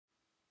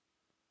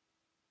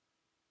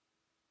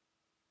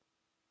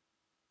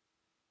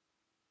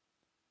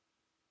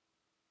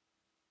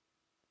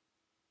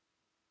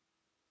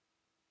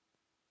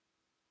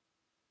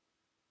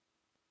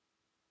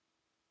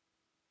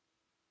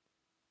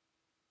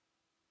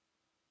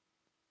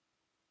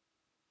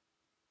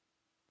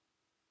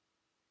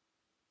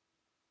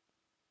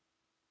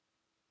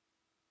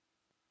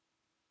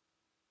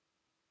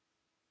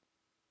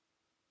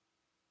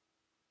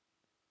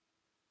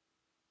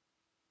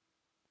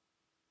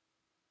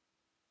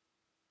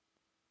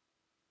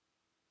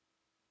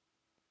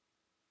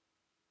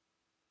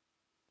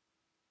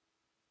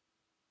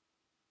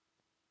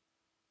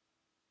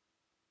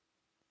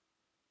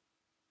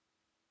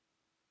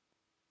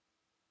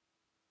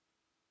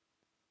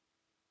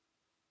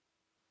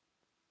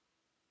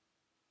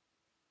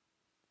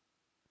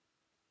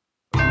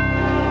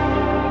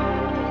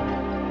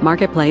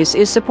Marketplace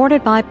is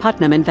supported by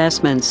Putnam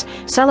Investments,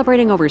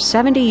 celebrating over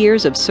 70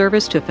 years of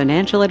service to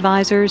financial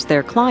advisors,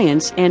 their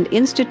clients, and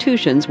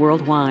institutions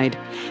worldwide.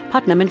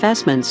 Putnam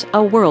Investments,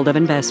 a world of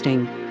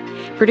investing.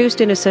 Produced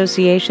in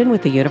association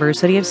with the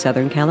University of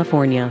Southern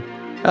California.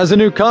 As a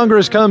new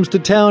Congress comes to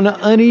town,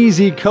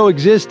 uneasy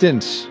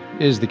coexistence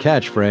is the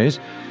catchphrase.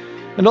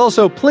 And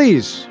also,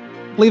 please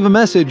leave a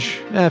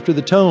message after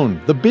the tone.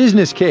 The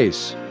business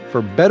case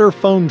for better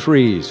phone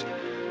trees.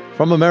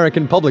 From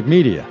American Public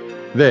Media,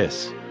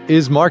 this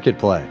is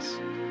Marketplace.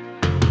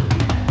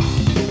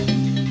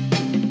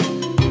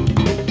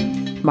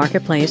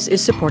 Marketplace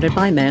is supported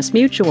by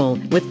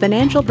MassMutual, with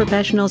financial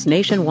professionals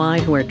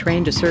nationwide who are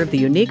trained to serve the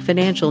unique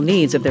financial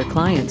needs of their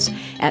clients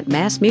at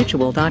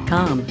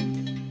massmutual.com.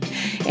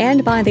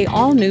 And by the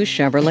all-new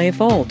Chevrolet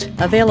Volt,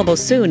 available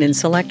soon in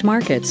select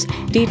markets.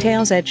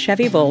 Details at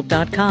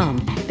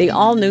chevyvolt.com. The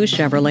all-new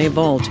Chevrolet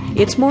Volt.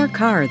 It's more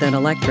car than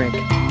electric.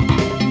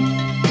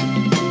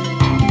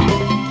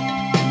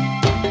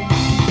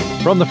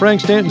 From the Frank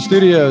Stanton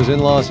Studios in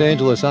Los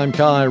Angeles, I'm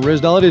Kai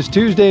Ryssdal. It is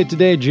Tuesday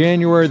today,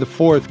 January the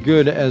 4th.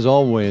 Good, as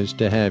always,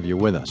 to have you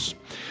with us.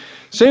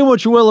 Say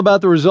what you will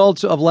about the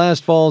results of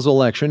last fall's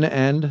election,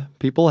 and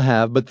people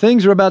have, but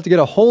things are about to get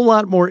a whole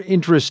lot more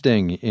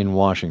interesting in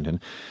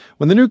Washington.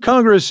 When the new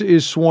Congress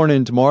is sworn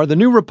in tomorrow, the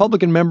new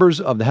Republican members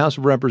of the House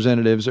of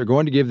Representatives are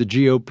going to give the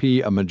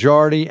GOP a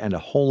majority and a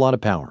whole lot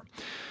of power.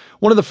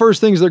 One of the first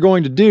things they're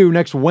going to do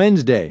next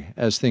Wednesday,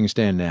 as things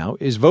stand now,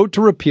 is vote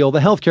to repeal the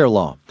health care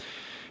law.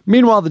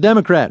 Meanwhile, the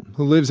Democrat,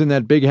 who lives in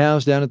that big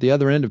house down at the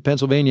other end of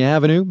Pennsylvania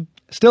Avenue,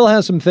 still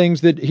has some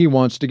things that he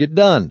wants to get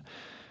done.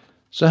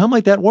 So how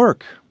might that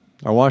work?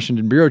 Our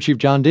Washington Bureau Chief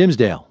John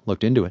Dimsdale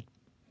looked into it.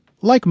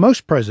 Like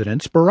most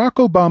presidents,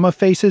 Barack Obama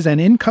faces an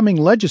incoming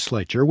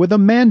legislature with a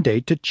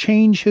mandate to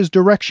change his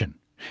direction.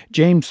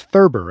 James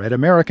Thurber at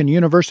American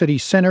University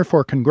Center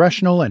for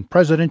Congressional and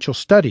Presidential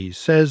Studies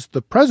says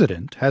the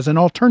president has an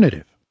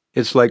alternative.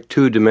 It's like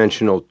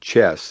two-dimensional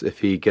chess. If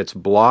he gets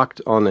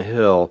blocked on the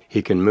Hill,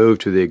 he can move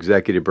to the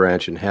executive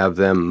branch and have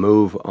them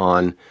move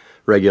on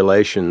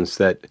regulations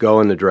that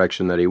go in the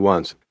direction that he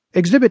wants.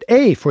 Exhibit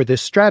A for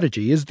this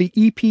strategy is the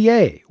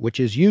EPA, which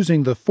is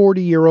using the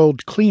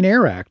 40-year-old Clean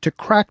Air Act to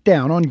crack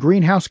down on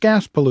greenhouse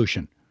gas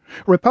pollution.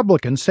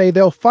 Republicans say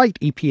they'll fight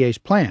EPA's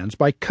plans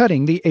by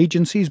cutting the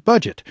agency's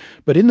budget.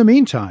 But in the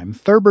meantime,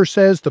 Thurber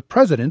says the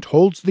president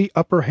holds the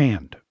upper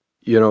hand.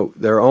 You know,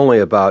 there are only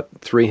about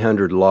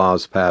 300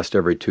 laws passed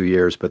every 2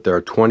 years, but there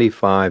are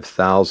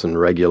 25,000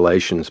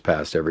 regulations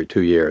passed every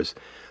 2 years.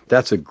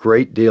 That's a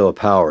great deal of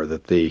power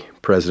that the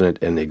president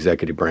and the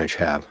executive branch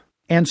have.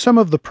 And some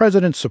of the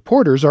president's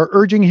supporters are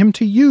urging him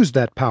to use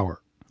that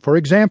power. For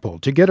example,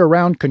 to get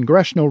around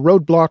congressional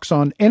roadblocks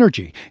on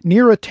energy.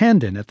 Neera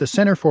Tandon at the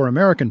Center for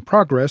American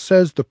Progress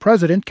says the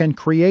president can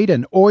create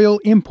an oil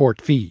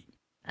import fee.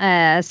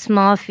 A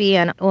small fee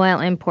on oil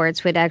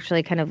imports would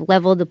actually kind of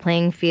level the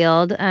playing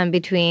field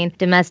between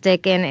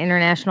domestic and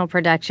international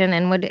production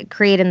and would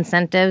create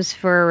incentives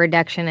for a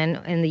reduction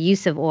in the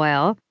use of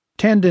oil.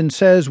 Tandon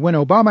says when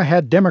Obama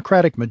had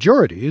Democratic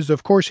majorities,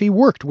 of course he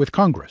worked with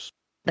Congress.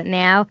 But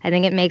now I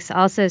think it makes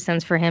also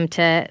sense for him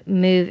to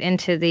move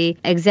into the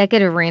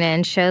executive arena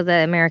and show the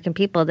American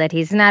people that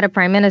he's not a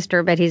prime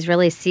minister, but he's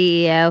really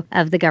CEO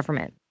of the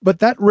government. But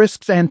that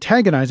risks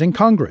antagonizing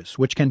Congress,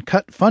 which can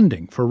cut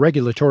funding for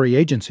regulatory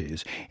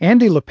agencies.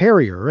 Andy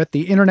LaPerriere at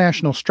the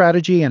International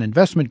Strategy and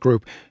Investment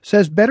Group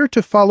says better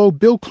to follow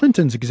Bill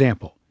Clinton's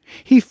example.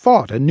 He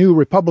fought a new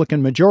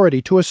Republican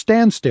majority to a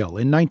standstill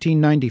in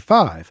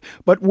 1995,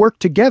 but worked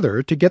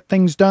together to get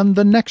things done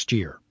the next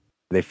year.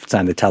 They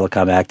signed the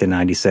Telecom Act in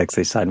 96.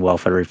 They signed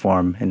welfare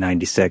reform in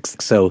 96.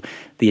 So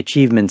the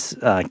achievements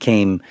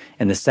came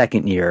in the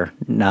second year,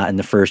 not in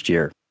the first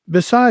year.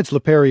 Besides,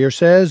 LaPerriere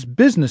says,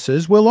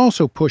 businesses will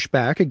also push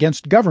back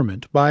against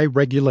government by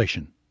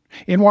regulation.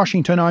 In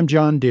Washington, I'm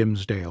John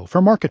Dimsdale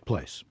for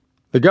Marketplace.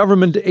 The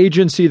government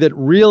agency that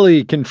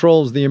really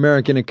controls the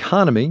American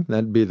economy,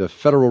 that'd be the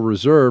Federal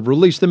Reserve,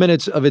 released the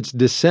minutes of its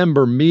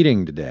December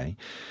meeting today.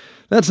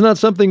 That's not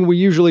something we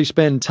usually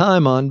spend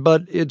time on,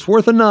 but it's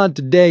worth a nod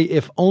today,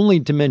 if only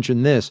to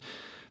mention this.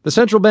 The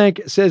central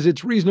bank says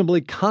it's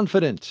reasonably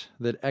confident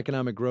that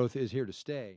economic growth is here to stay.